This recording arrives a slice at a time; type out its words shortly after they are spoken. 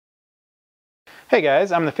Hey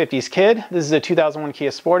guys, I'm the 50s Kid. This is a 2001 Kia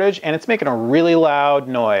Sportage and it's making a really loud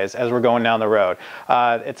noise as we're going down the road.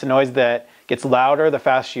 It's a noise that gets louder the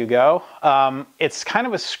faster you go. It's kind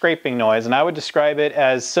of a scraping noise, and I would describe it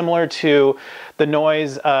as similar to the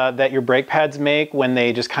noise that your brake pads make when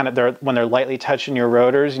they just kind of, when they're lightly touching your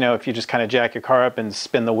rotors. You know, if you just kind of jack your car up and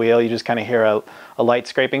spin the wheel, you just kind of hear a light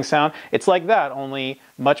scraping sound. It's like that, only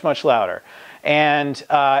much, much louder. And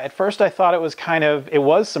at first I thought it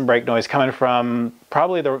was some brake noise coming from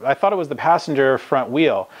I thought it was the passenger front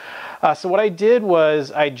wheel. So what I did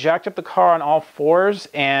was I jacked up the car on all fours,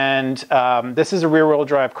 and this is a rear-wheel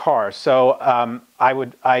drive car. So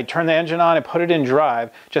I turned the engine on and put it in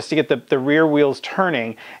drive just to get the rear wheels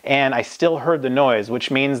turning, and I still heard the noise,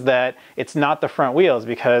 which means that it's not the front wheels,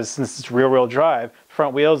 because since it's rear-wheel drive,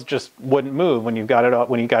 front wheels just wouldn't move when you got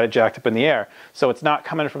it jacked up in the air. So it's not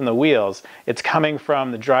coming from the wheels, it's coming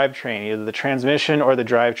from the drivetrain, either the transmission or the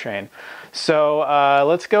drivetrain. So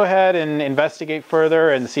let's go ahead and investigate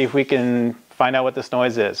further and see if we can find out what this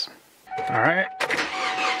noise is. All right.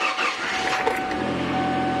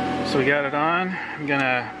 So we got it on. I'm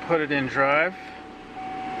gonna put it in drive.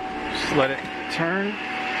 Just let it turn.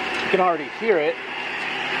 You can already hear it.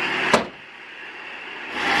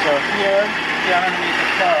 So here, down underneath the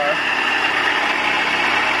car,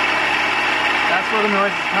 that's where the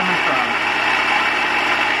noise is coming from.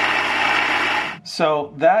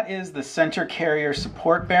 So that is the center carrier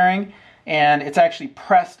support bearing, and it's actually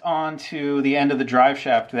pressed onto the end of the drive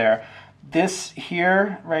shaft there. This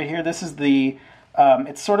here, right here, this is the,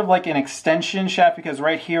 it's sort of like an extension shaft, because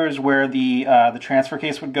right here is where the transfer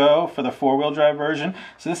case would go for the four-wheel drive version.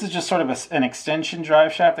 So this is just sort of an extension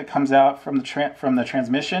drive shaft that comes out from the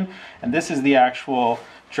transmission, and this is the actual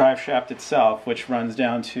drive shaft itself, which runs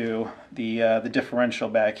down to the differential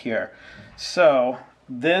back here. So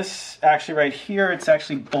this actually right here, it's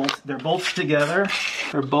actually they're bolted together.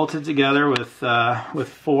 They're bolted together with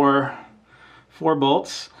four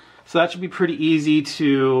bolts. So that should be pretty easy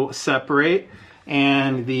to separate.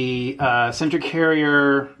 And the center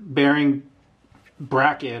carrier bearing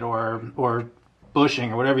bracket or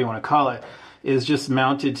bushing or whatever you want to call it is just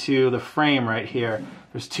mounted to the frame right here.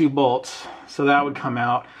 There's two bolts, so that would come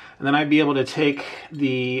out, and then I'd be able to take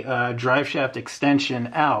the drive shaft extension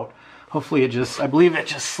out. Hopefully I believe it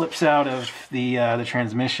just slips out of the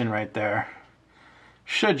transmission right there.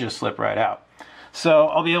 Should just slip right out. So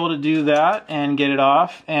I'll be able to do that and get it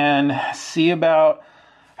off and see about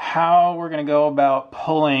how we're going to go about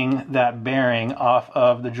pulling that bearing off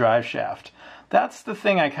of the drive shaft. That's the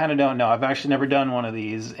thing I kind of don't know. I've actually never done one of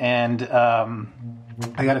these, and I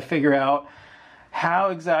got to figure out how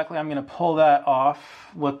exactly I'm going to pull that off,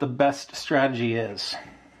 what the best strategy is.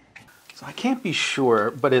 So I can't be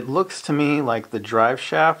sure, but it looks to me like the drive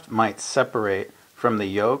shaft might separate from the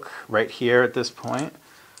yoke right here at this point.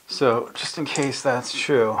 So just in case that's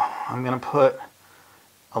true, I'm going to put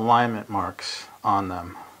alignment marks on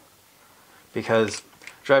them, because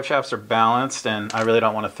drive shafts are balanced and I really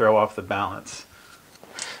don't want to throw off the balance.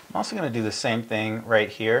 I'm also going to do the same thing right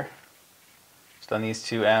here, just on these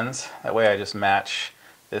two ends. That way I just match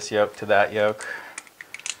this yoke to that yoke.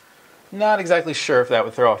 Not exactly sure if that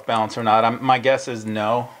would throw off balance or not. My guess is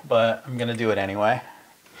no, but I'm going to do it anyway.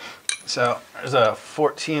 So there's a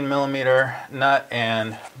 14mm nut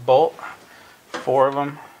and bolt, 4 of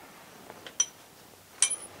them.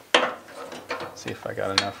 See if I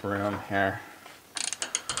got enough room here.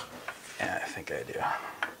 Yeah, I think I do.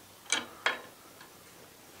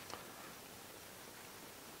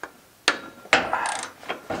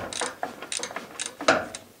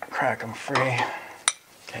 Crack them free.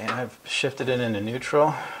 Okay, and I've shifted it into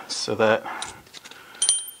neutral so that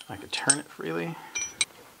I could turn it freely.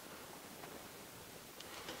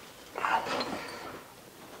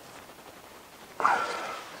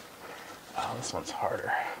 Oh, this one's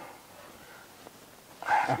harder.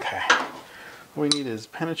 Okay, what we need is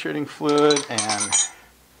penetrating fluid and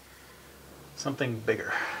something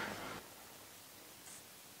bigger.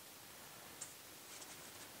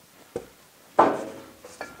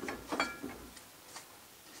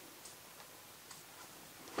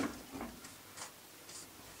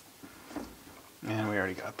 And we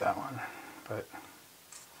already got that one, but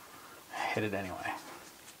I hit it anyway.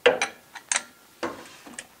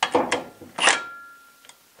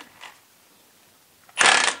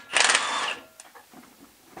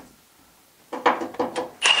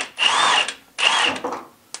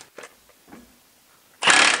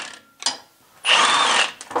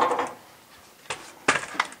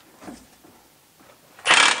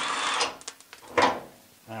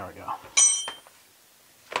 There we go.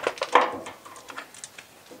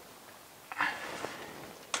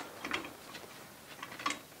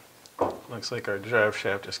 Looks like our drive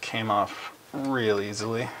shaft just came off real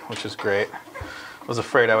easily, which is great. I was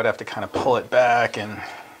afraid I would have to kind of pull it back and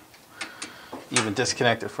even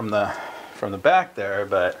disconnect it from the back there,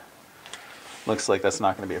 but looks like that's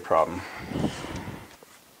not going to be a problem.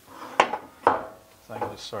 So I can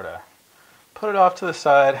just sort of put it off to the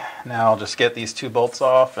side. Now I'll just get these two bolts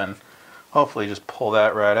off and hopefully just pull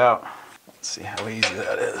that right out. Let's see how easy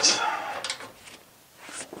that is.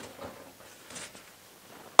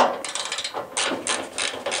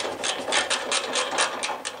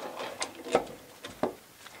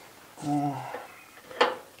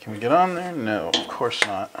 Can we get on there? No, of course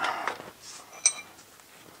not.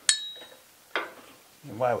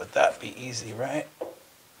 Why would that be easy, right?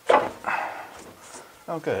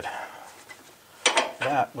 Oh, good.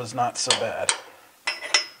 That was not so bad.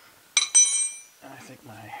 I think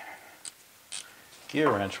my gear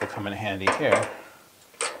wrench will come in handy here.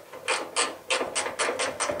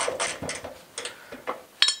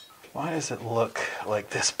 Why does it look like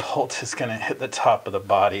this bolt is going to hit the top of the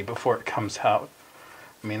body before it comes out?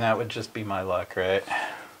 I mean, that would just be my luck, right?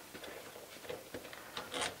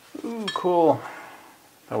 Ooh, cool.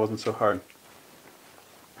 That wasn't so hard.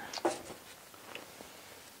 There's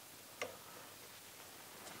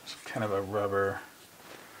kind of a rubber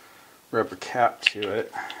cap to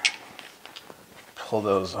it. Pull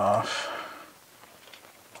those off.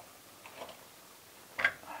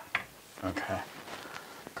 Okay,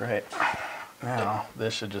 great. Now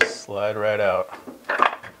this should just slide right out.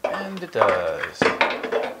 And it does.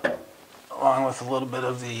 Along with a little bit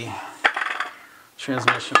of the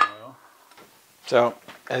transmission oil. So,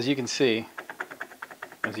 as you can see,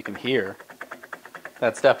 as you can hear,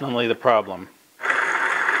 that's definitely the problem.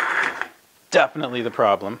 Definitely the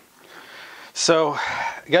problem. So,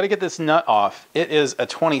 I got to get this nut off. It is a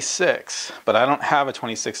 26, but I don't have a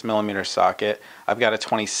 26 millimeter socket. I've got a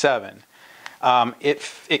 27.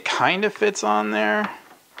 It kind of fits on there.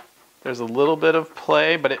 There's a little bit of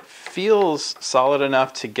play, but it feels solid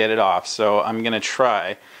enough to get it off. So I'm going to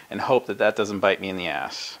try and hope that that doesn't bite me in the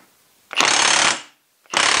ass.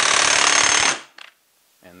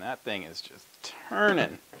 And that thing is just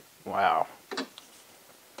turning. Wow.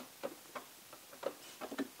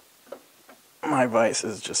 My vise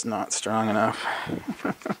is just not strong enough.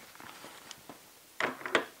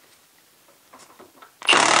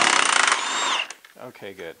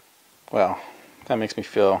 Okay, good. Well, that makes me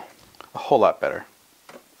feel a whole lot better.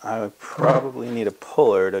 I would probably need a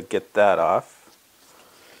puller to get that off.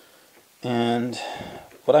 And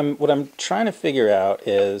what I'm trying to figure out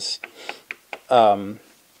is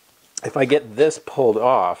if I get this pulled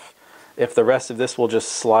off, if the rest of this will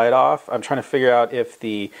just slide off. I'm trying to figure out if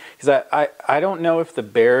because I don't know if the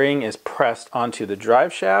bearing is pressed onto the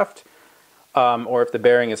drive shaft or if the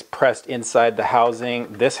bearing is pressed inside the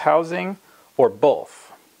housing, this housing, or both.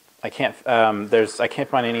 I can't find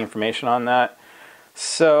any information on that.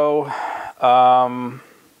 So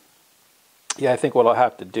yeah, I think what I'll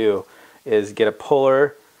have to do is get a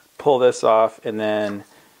puller, pull this off, and then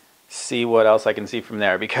see what else I can see from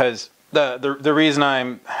there. Because the reason I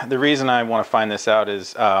want to find this out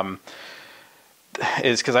is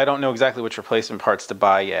because I don't know exactly which replacement parts to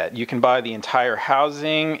buy yet. You can buy the entire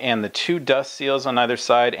housing and the 2 dust seals on either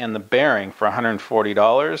side and the bearing for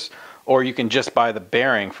 $140, or you can just buy the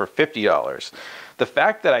bearing for $50. The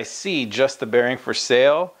fact that I see just the bearing for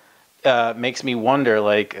sale makes me wonder,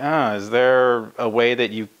 like, is there a way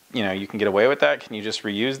that you can get away with that? Can you just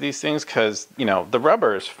reuse these things? Because, the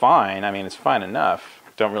rubber is fine. I mean, it's fine enough.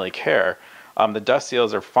 Don't really care. The dust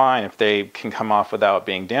seals are fine if they can come off without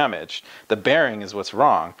being damaged. The bearing is what's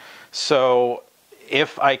wrong. So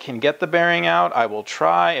if I can get the bearing out, I will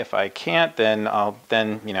try. If I can't, then I'm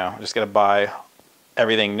just gonna buy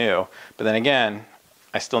everything new. But then again,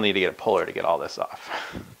 I still need to get a puller to get all this off,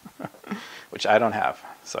 which I don't have.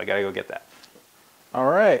 So I gotta go get that. All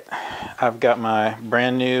right, I've got my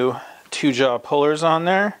brand new 2-jaw pullers on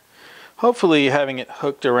there. Hopefully having it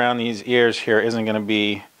hooked around these ears here isn't gonna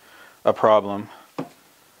be a problem. I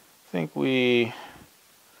think we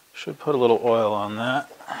should put a little oil on that.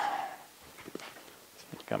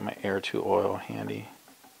 Got my Air 2 oil handy.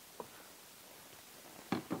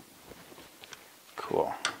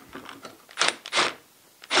 Cool.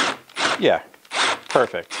 Yeah,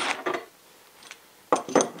 perfect.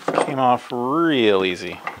 Came off real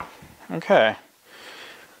easy. Okay.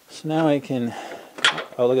 So now I can,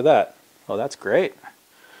 oh, look at that. Oh, that's great.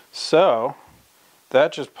 So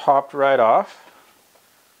that just popped right off.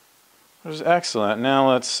 Which is excellent. Now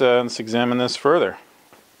let's examine this further.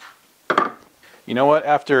 You know what?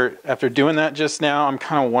 After doing that just now, I'm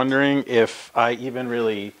kind of wondering if I even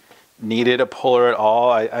really needed a puller at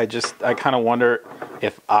all. I kind of wonder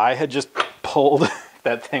if I had just pulled,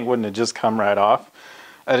 that thing wouldn't have just come right off.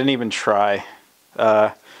 I didn't even try.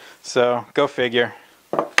 So go figure.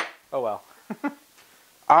 Oh well.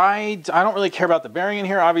 I don't really care about the bearing in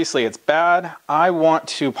here. Obviously it's bad. I want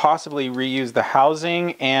to possibly reuse the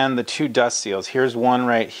housing and the 2 dust seals. Here's one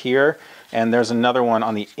right here, and there's another one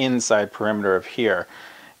on the inside perimeter of here.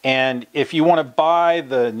 And if you want to buy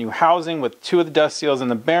the new housing with 2 of the dust seals and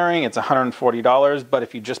the bearing, it's $140. But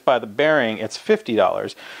if you just buy the bearing, it's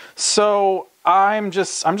 $50. So I'm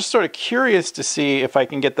just sort of curious to see if I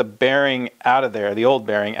can get the bearing out of there, the old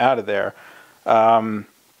bearing out of there.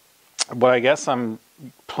 What I guess I'm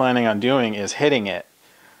planning on doing is hitting it.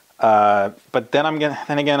 But then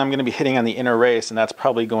again, I'm gonna be hitting on the inner race, and that's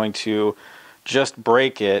probably going to just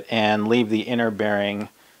break it and leave the inner bearing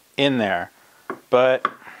in there.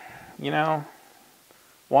 But you know,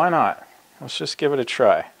 why not? Let's just give it a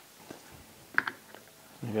try.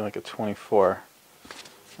 Maybe like a 24.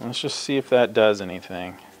 Let's just see if that does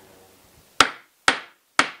anything.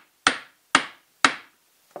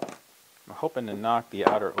 I'm hoping to knock the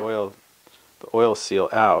outer oil, the oil seal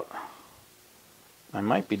out. I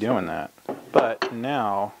might be doing that, but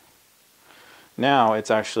now it's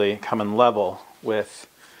actually coming level with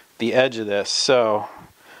the edge of this. So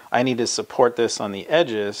I need to support this on the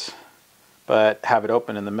edges, but have it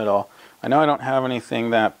open in the middle. I know I don't have anything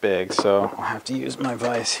that big, so I'll have to use my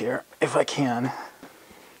vise here if I can.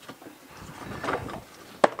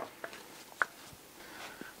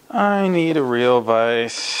 I need a real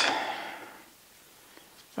vise.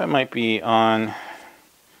 That might be on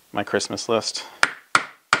my Christmas list.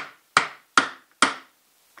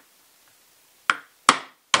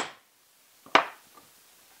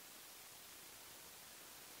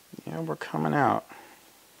 Yeah, we're coming out.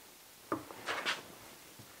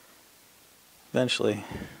 Eventually.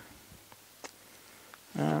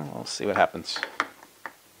 We'll see what happens.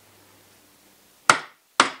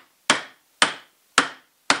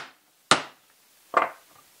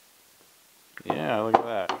 Yeah, look at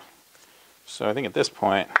that. So I think at this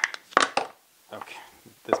point, okay,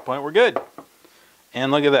 at this point we're good. And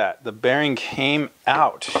look at that, the bearing came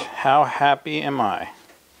out. How happy am I?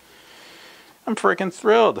 I'm freaking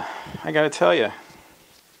thrilled, I gotta tell you.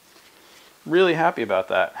 Really happy about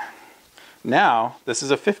that. Now, this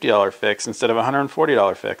is a $50 fix instead of a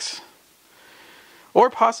 $140 fix. Or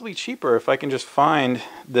possibly cheaper if I can just find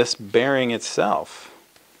this bearing itself.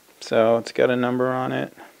 So it's got a number on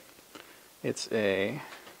it. It's a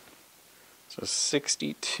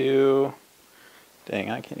 62, dang,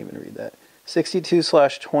 I can't even read that.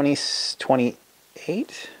 62/2028?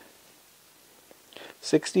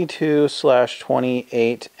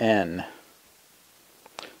 62/28N.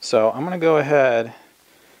 So I'm going to go ahead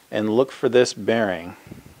and look for this bearing.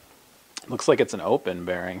 Looks like it's an open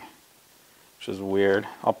bearing, which is weird.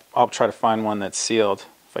 I'll try to find one that's sealed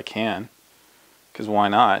if I can, because why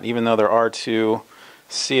not? Even though there are 2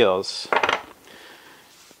 seals,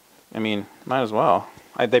 I mean, might as well.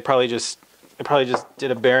 They probably just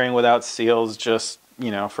did a bearing without seals, just,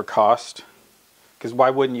 you know, for cost. Because why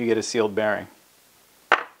wouldn't you get a sealed bearing?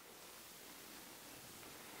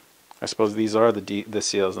 I suppose these are the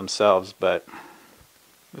seals themselves, but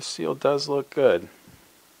the seal does look good.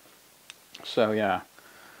 So yeah,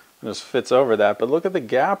 it just fits over that. But look at the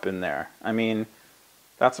gap in there. I mean,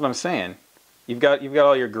 that's what I'm saying. You've got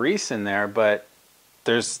all your grease in there, but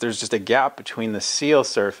there's just a gap between the seal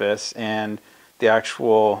surface and the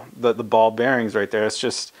actual the ball bearings right there. That's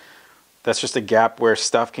just a gap where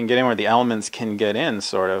stuff can get in, where the elements can get in,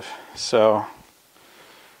 sort of. So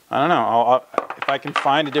I don't know. If I can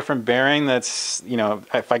find a different bearing that's, you know,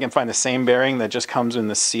 if I can find the same bearing that just comes in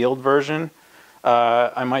the sealed version,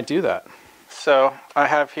 I might do that. So I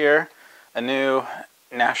have here a new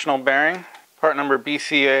national bearing, part number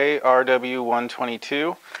BCA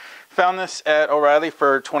RW122. Found this at O'Reilly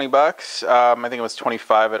for 20 bucks. I think it was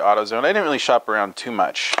 25 at AutoZone. I didn't really shop around too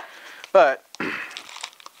much, but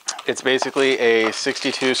it's basically a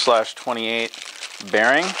 62/28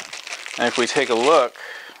 bearing. And if we take a look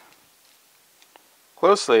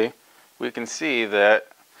closely, we can see that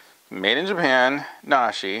made in Japan,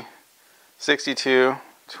 Nashi,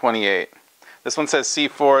 62/28. This one says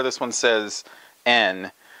C4, this one says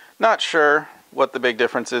N. Not sure what the big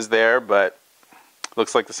difference is there, but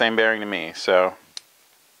looks like the same bearing to me. So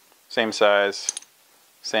same size,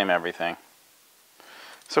 same everything.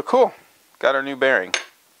 So cool, got our new bearing.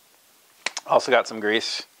 Also got some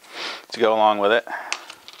grease to go along with it.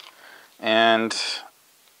 And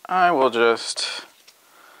I will just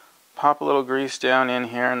pop a little grease down in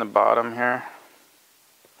here in the bottom here.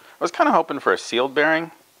 I was kind of hoping for a sealed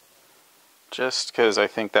bearing, just because I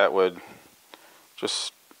think that would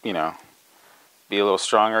just, you know, be a little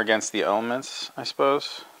stronger against the elements, I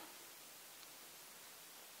suppose.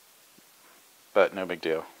 But no big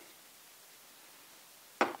deal.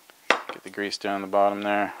 Get the grease down the bottom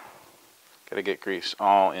there. Gotta get grease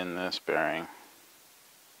all in this bearing.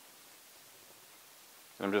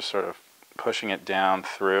 I'm just sort of pushing it down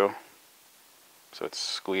through so it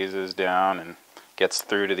squeezes down and gets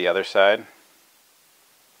through to the other side.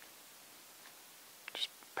 Just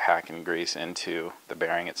packing grease into the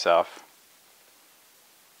bearing itself.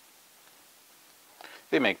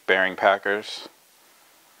 They make bearing packers.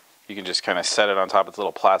 You can just kind of set it on top of this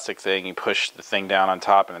little plastic thing. You push the thing down on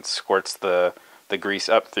top and it squirts the grease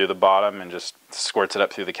up through the bottom and just squirts it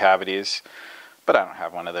up through the cavities. But I don't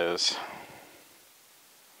have one of those.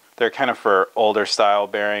 They're kind of for older style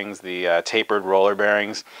bearings, the tapered roller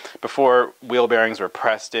bearings. Before wheel bearings were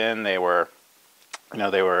pressed in, they were, you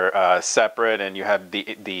know, they were separate, and you had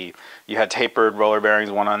you had tapered roller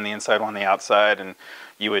bearings, one on the inside, one on the outside, and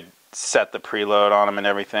you would set the preload on them and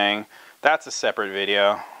everything. That's a separate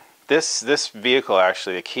video. This vehicle,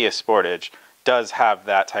 actually, the Kia Sportage, does have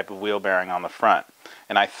that type of wheel bearing on the front,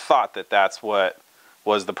 and I thought that that's what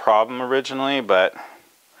was the problem originally, but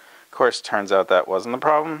of course turns out that wasn't the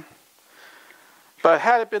problem. But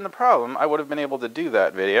had it been the problem, I would have been able to do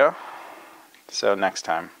that video. So next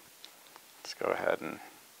time, let's go ahead and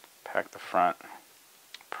pack the front.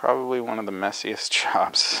 Probably one of the messiest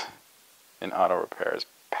jobs in auto repair is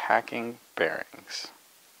packing bearings.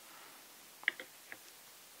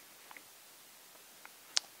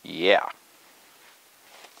 Yeah.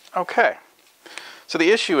 Okay. So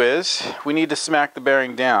the issue is we need to smack the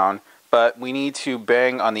bearing down, but we need to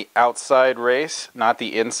bang on the outside race, not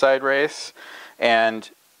the inside race. And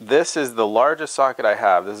this is the largest socket I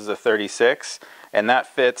have. This is a 36, and that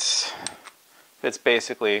fits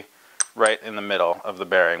basically right in the middle of the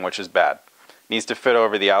bearing, which is bad. Needs to fit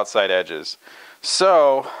over the outside edges.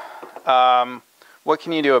 So what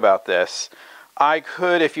can you do about this? I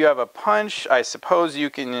could, if you have a punch, I suppose you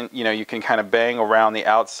can, you can kind of bang around the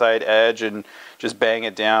outside edge and just bang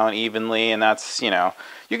it down evenly, and that's,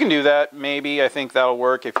 you can do that maybe. I think that'll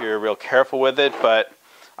work if you're real careful with it, but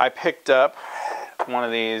I picked up one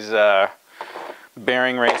of these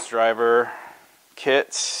bearing race driver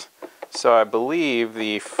kits, so I believe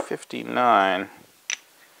the 59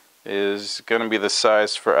 is going to be the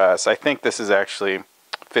size for us. I think this is actually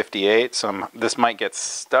 58, so this might get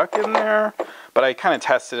stuck in there, but I kind of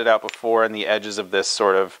tested it out before, and the edges of this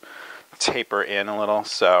sort of taper in a little,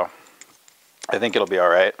 so I think it'll be all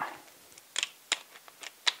right.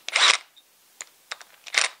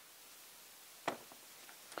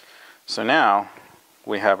 So now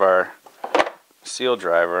we have our seal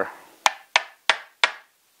driver,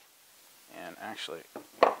 and actually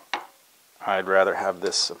I'd rather have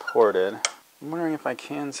this supported. I'm wondering if I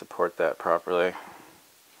can support that properly.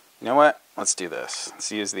 You know what? Let's do this.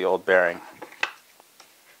 Let's use the old bearing.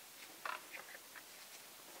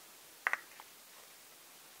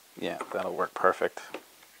 Yeah, that'll work perfect.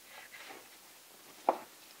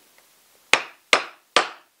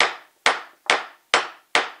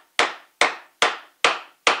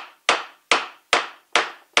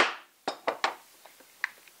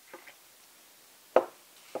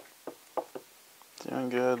 Doing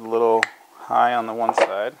good, a little high on the one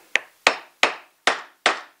side.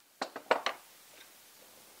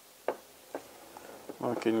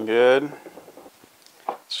 Looking good.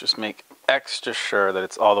 Let's just make extra sure that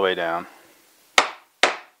it's all the way down.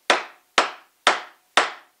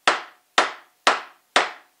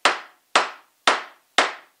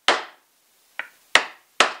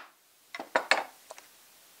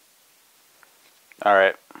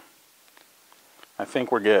 Alright, I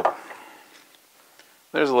think we're good.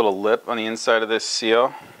 There's a little lip on the inside of this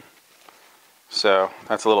seal, so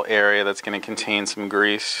that's a little area that's going to contain some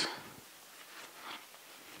grease.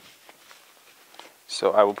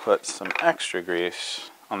 So I will put some extra grease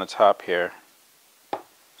on the top here.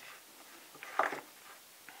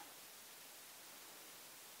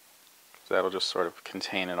 That'll just sort of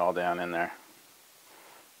contain it all down in there.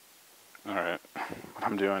 Alright, what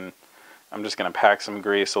I'm doing, I'm just going to pack some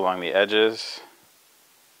grease along the edges,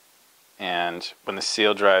 and when the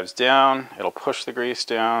seal drives down, it'll push the grease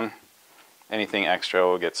down. Anything extra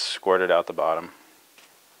will get squirted out the bottom.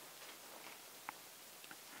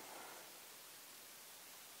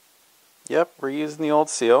 Yep, we're using the old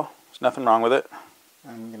seal. There's nothing wrong with it.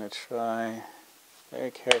 I'm going to try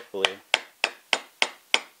very carefully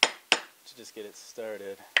to just get it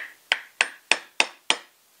started.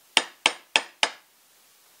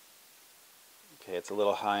 Okay, it's a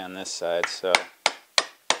little high on this side, so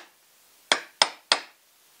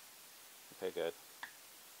Okay, good.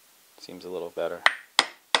 Seems a little better.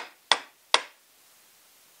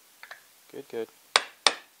 Good, good.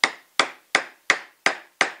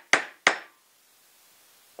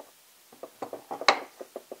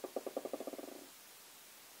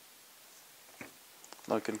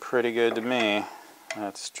 Looking pretty good to me.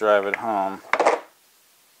 Let's drive it home.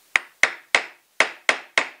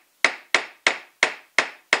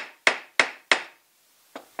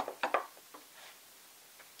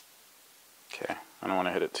 Okay, I don't want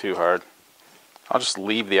to hit it too hard. I'll just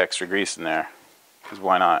leave the extra grease in there, because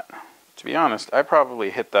why not? To be honest, I probably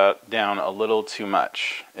hit that down a little too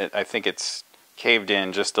much. I think it's caved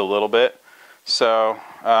in just a little bit. So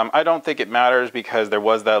I don't think it matters because there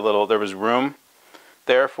was room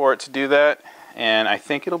there for it to do that, and I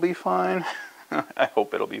think it'll be fine. I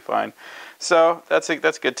hope it'll be fine. So that's a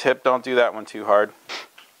good tip. Don't do that one too hard.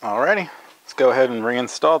 Alrighty, let's go ahead and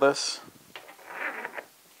reinstall this.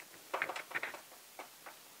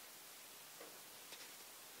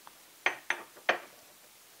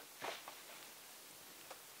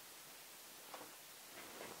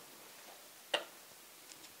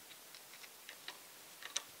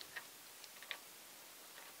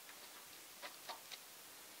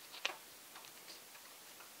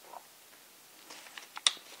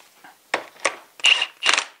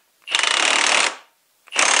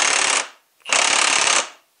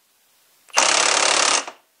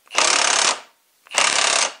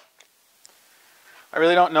 I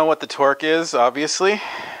really don't know what the torque is, obviously,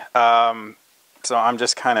 so I'm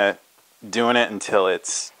just kind of doing it until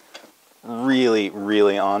it's really,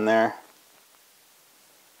 really on there.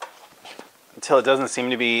 Until it doesn't seem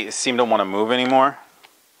to want to move anymore.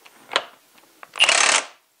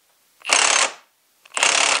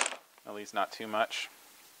 At least not too much.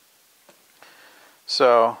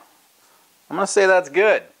 So I'm going to say that's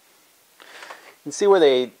good. You can see where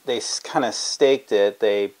they kind of staked it.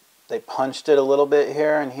 They punched it a little bit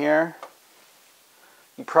here and here.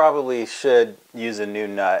 You probably should use a new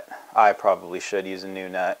nut. I probably should use a new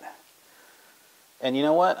nut. And you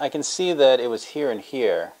know what? I can see that it was here and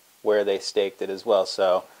here where they staked it as well.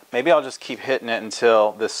 So maybe I'll just keep hitting it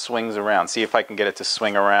until this swings around. See if I can get it to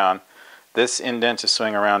swing around. This indent to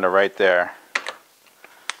swing around to right there.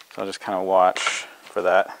 So I'll just kind of watch for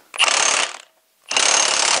that.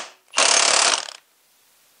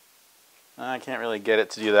 I can't really get it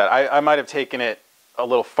to do that. I might have taken it a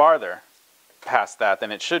little farther past that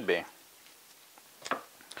than it should be.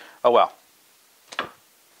 Oh well.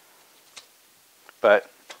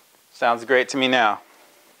 But sounds great to me now.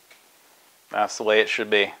 That's the way it should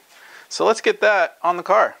be. So let's get that on the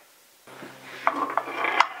car.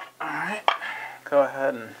 Alright, go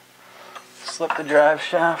ahead and slip the drive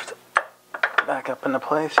shaft back up into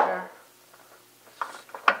place here.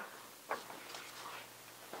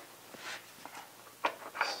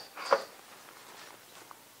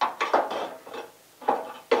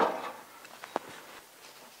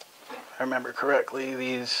 If I remember correctly,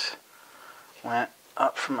 these went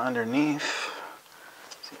up from underneath.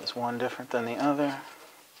 Seems one different than the other.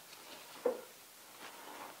 I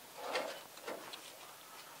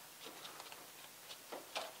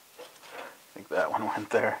think that one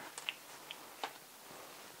went there.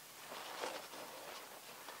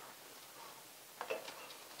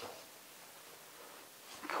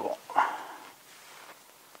 Cool.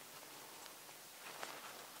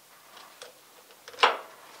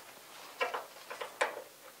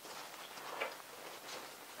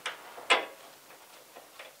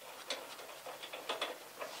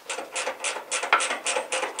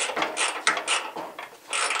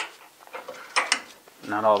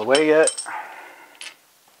 Not all the way yet.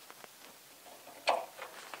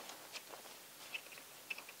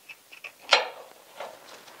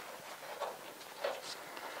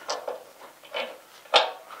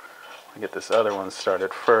 I'll get this other one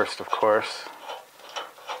started first, of course.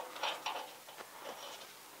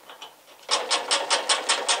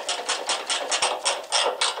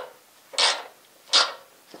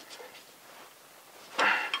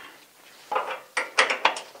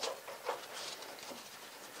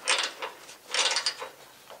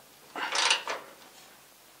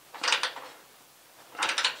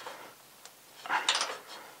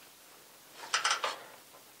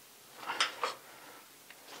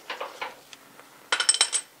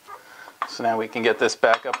 So now we can get this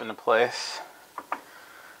back up into place.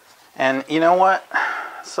 And you know what?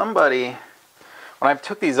 Somebody, when I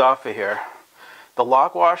took these off of here, the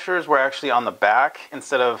lock washers were actually on the back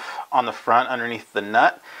instead of on the front underneath the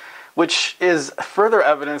nut, which is further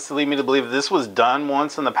evidence to lead me to believe this was done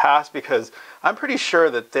once in the past, because I'm pretty sure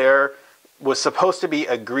that they're was supposed to be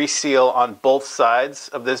a grease seal on both sides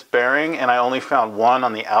of this bearing, and I only found one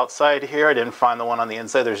on the outside here. I didn't find the one on the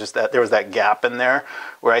inside. There was that gap in there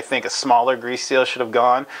where I think a smaller grease seal should have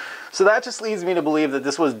gone. So that just leads me to believe that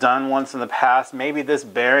this was done once in the past. Maybe this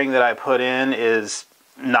bearing that I put in is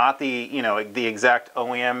not the, you know, the exact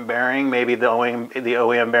OEM bearing. Maybe the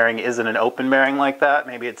OEM bearing isn't an open bearing like that.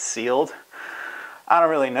 Maybe it's sealed. I don't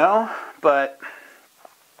really know, but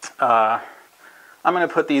I'm going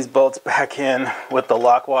to put these bolts back in with the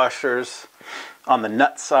lock washers on the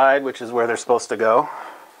nut side, which is where they're supposed to go.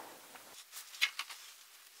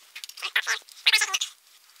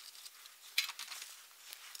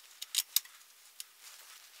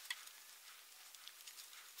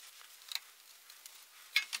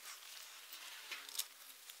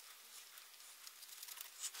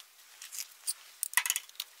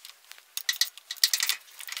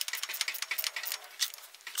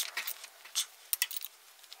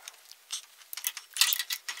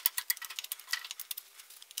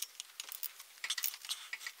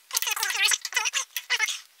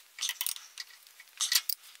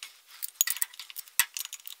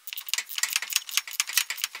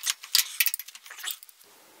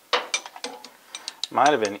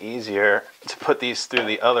 Might have been easier to put these through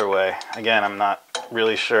the other way. Again, I'm not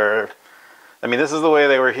really sure. I mean, this is the way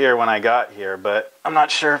they were here when I got here, but I'm not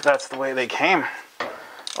sure if that's the way they came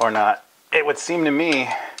or not. It would seem to me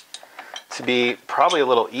to be probably a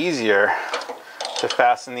little easier to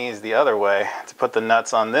fasten these the other way, to put the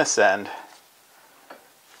nuts on this end.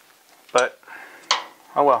 But,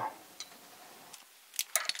 oh well.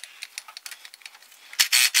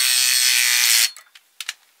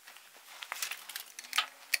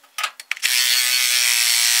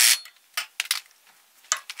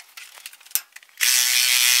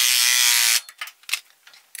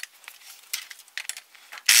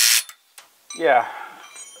 Yeah,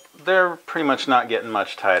 they're pretty much not getting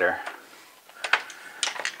much tighter.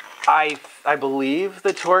 I believe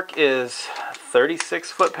the torque is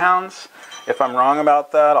 36 foot-pounds. If I'm wrong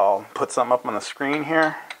about that, I'll put something up on the screen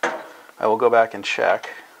here. I will go back and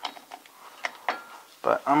check.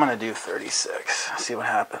 But I'm going to do 36, see what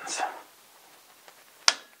happens.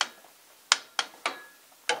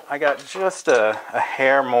 I got just a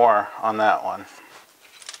hair more on that one.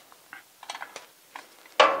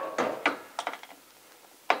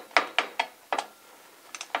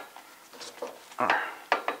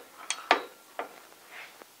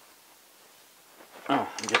 Oh,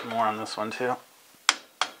 I'm getting more on this one too.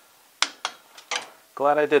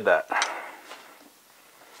 Glad I did that.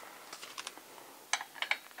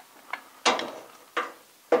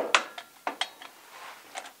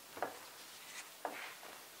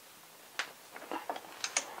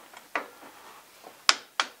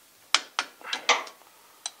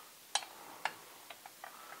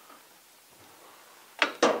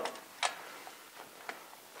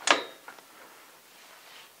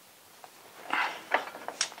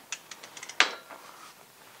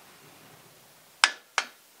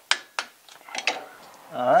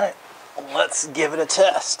 All right, let's give it a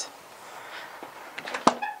test.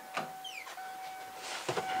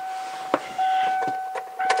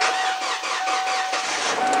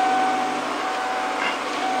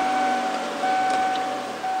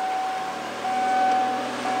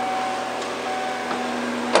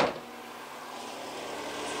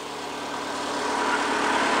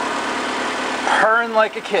 Purring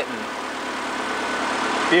like a kitten.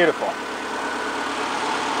 Beautiful.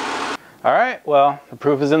 All right, well, the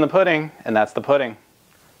proof is in the pudding, and that's the pudding.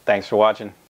 Thanks for watching.